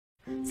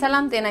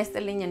ሰላም ጤና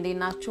ይስጥልኝ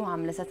እንዴናችሁ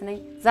አምለሰት ነኝ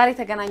ዛሬ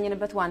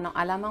ተገናኘንበት ዋናው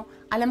ዓላማው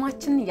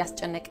ዓለማችንን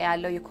ያስጨነቀ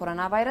ያለው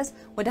የኮሮና ቫይረስ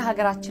ወደ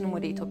ሀገራችንን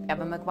ወደ ኢትዮጵያ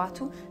በመግባቱ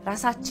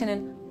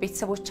ራሳችንን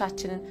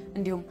ቤተሰቦቻችንን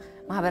እንዲሁም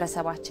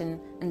ማህበረሰባችንን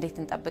እንዴት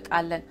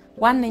እንጠብቃለን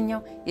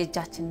ዋንኛው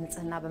የእጃችንን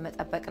ንፅህና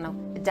በመጠበቅ ነው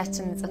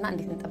እጃችንን ንፅህና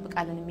እንዴት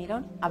እንጠብቃለን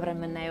የሚለውን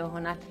አብረን እናየው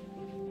ይሆናል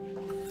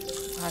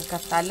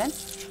አጋፍታለን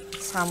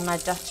ሳሙና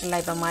እጃችን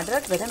ላይ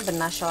በማድረግ በደንብ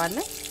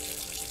እናሻዋለን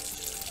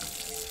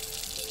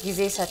ጊዜ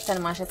ሰተን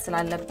ማሸት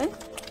ስላለብን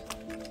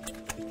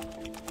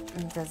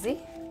እንደዚህ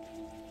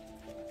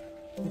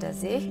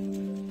እንደዚህ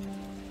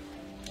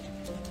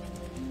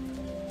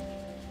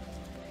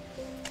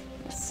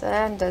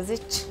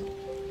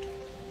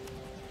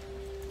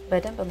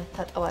በደንብ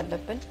መታጠብ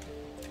አለብን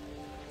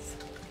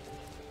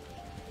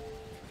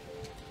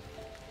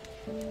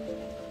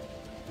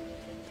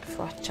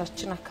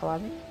ፏቻችን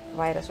አካባቢ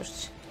ቫይረሶች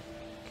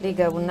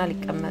ሊገቡና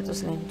ሊቀመጡ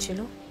ስለሚችሉ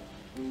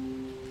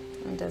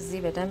እንደዚህ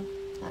በደንብ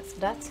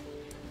አጽዳት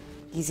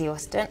ጊዜ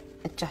ወስደን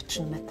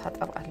እጃችን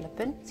መታጠብ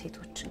አለብን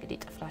ሴቶች እንግዲህ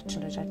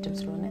ጥፍራችን ረጃጅም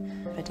ስለሆነ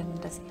በደንብ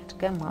እንደዚህ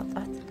አድርገን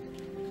ማውጣት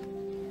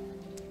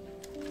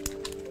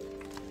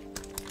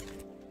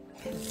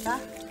ከዛ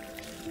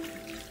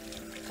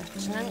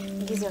እጃችንን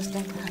ጊዜ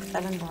ወስደን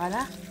ከታጠብን በኋላ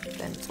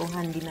በንጹህ ውሃ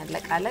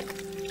እንዲነለቃለቅ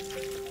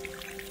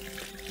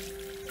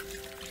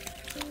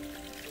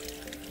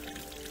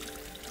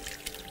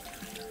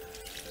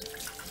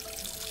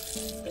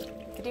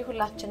እንግዲህ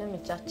ሁላችንም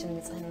እጃችንን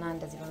ንጽህና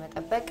እንደዚህ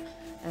በመጠበቅ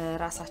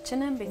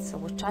ራሳችንን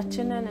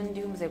ቤተሰቦቻችንን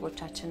እንዲሁም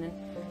ዜጎቻችንን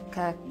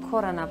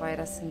ከኮሮና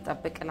ቫይረስ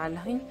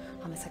እንጠብቅላለሁኝ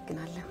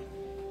አመሰግናለሁ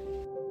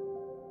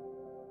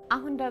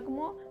አሁን ደግሞ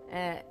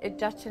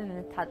እጃችንን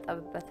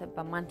እንታጠብበት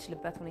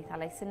በማንችልበት ሁኔታ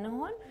ላይ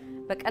ስንሆን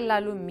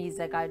በቀላሉ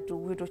የሚዘጋጁ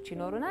ውህዶች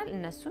ይኖሩናል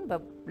እነሱን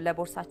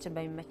ለቦርሳችን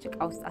በሚመች ዕቃ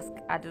ውስጥ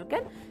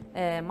አድርገን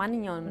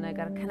ማንኛውንም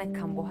ነገር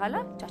ከነካም በኋላ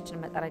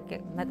እጃችንን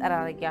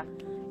መጠራረጊያ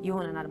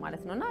ይሆነናል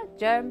ማለት ነውና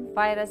ጀርም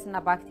ቫይረስ እና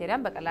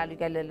ባክቴሪያን በቀላሉ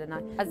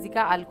ይገልልናል እዚህ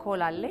ጋር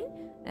አልኮል አለኝ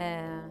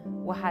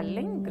ውሃ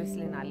አለኝ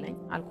ግሪስሊን አለኝ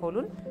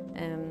አልኮሉን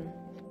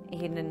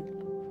ይሄንን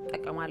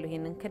ተጠቀማለሁ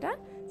ይሄንን ክዳን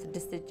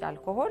 6 እጅ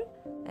አልኮል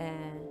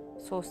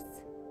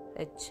 3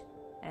 እጅ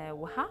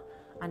ውሃ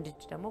 1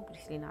 እጅ ደግሞ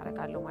ግሪስሊን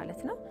አረጋለሁ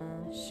ማለት ነው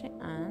እሺ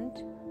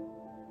 1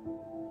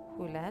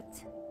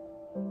 2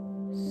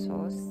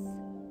 3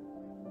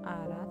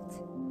 4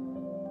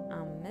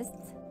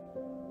 5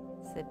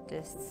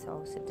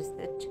 6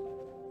 እጅ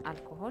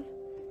አልኮል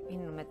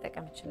ይሄንን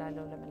መጠቀም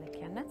ይችላልው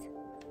ለመለኪያነት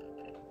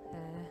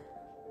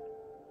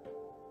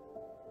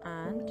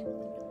 1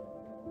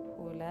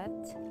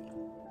 2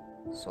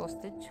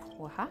 3 እጅ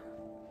ውሃ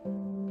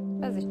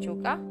በዚህው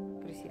ጋር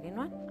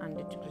ግሪስሊኗን 1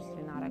 እጅ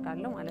ግሪስሊን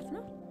አረጋለሁ ማለት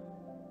ነው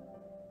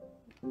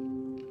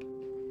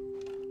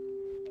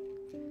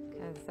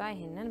ከዛ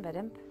ይሄንን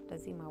በደንብ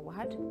እንደዚህ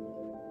ማዋሃድ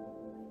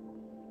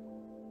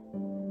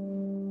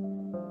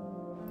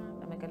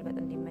ለመገልበጥ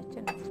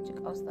እንዲመችን እዚህ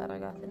ዕቃ ውስጥ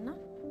አረጋትና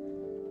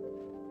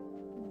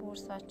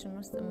ቦርሳችን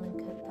ውስጥ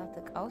ምንከታት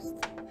ዕቃ ውስጥ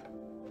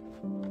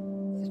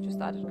እዚህ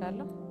ውስጥ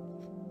አድርጋለሁ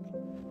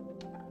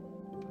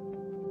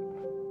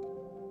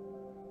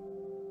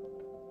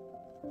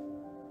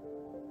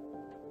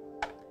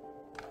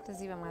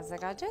እዚህ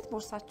በማዘጋጀት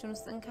ቦርሳችን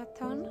ውስጥ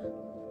እንከታውና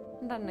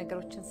እንዳን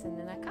ነገሮችን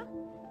ስንነካ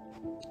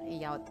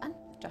ያወጣን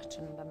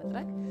እጃችንን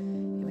በመጥረግ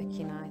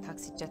የመኪና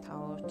ታክሲ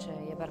ጀታዎች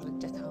የበር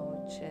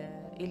ጀታዎች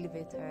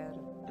ኤሌቬተር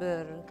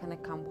በር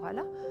ከነካም በኋላ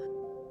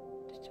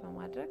እጅ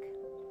በማድረግ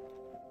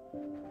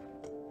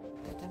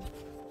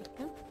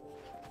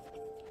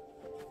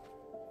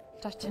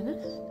እጃችንን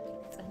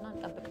ንጽህና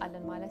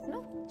እንጠብቃለን ማለት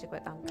ነው እጅግ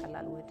በጣም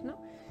ቀላል ውህድ ነው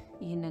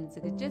ይሄንን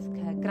ዝግጅት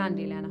ከግራንድ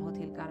ኤሊያና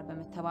ሆቴል ጋር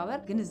በመተባበር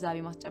ግንዛቤ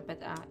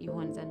ማስጨበጫ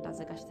ይሆን ዘንድ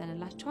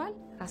አዘጋጅተንላችኋል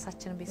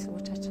ራሳችንን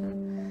ቤተሰቦቻችንን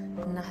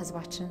እና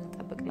ህዝባችንን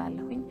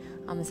እንጠብቅላለሁኝ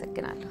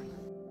አመሰግናለሁ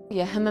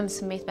የህመም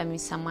ስሜት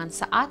በሚሰማን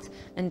ሰዓት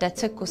እንደ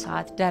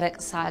ትኩሳት ደረቅ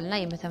ሳልና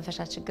የመተንፈሻ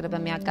ችግር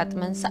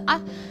በሚያጋጥመን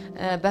ሰዓት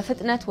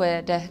በፍጥነት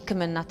ወደ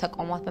ህክምና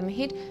ተቋማት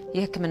በመሄድ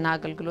የህክምና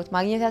አገልግሎት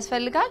ማግኘት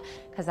ያስፈልጋል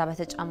ከዛ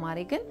በተጨማሪ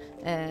ግን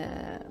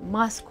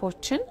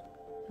ማስኮችን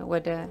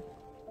ወደ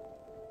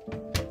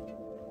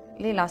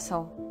ሌላ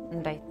ሰው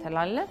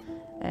እንዳይተላለፍ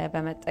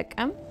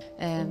በመጠቀም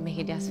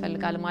መሄድ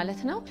ያስፈልጋል ማለት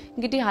ነው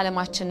እንግዲህ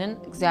ዓለማችንን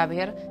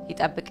እግዚአብሔር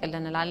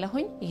ይጠብቅልን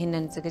እላለሁኝ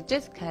ይሄንን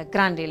ዝግጅት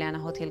ከግራንድ ኤሊያና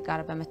ሆቴል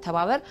ጋር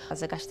በመተባበር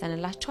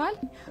አዘጋጅተንላችኋል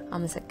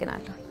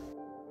አመሰግናለሁ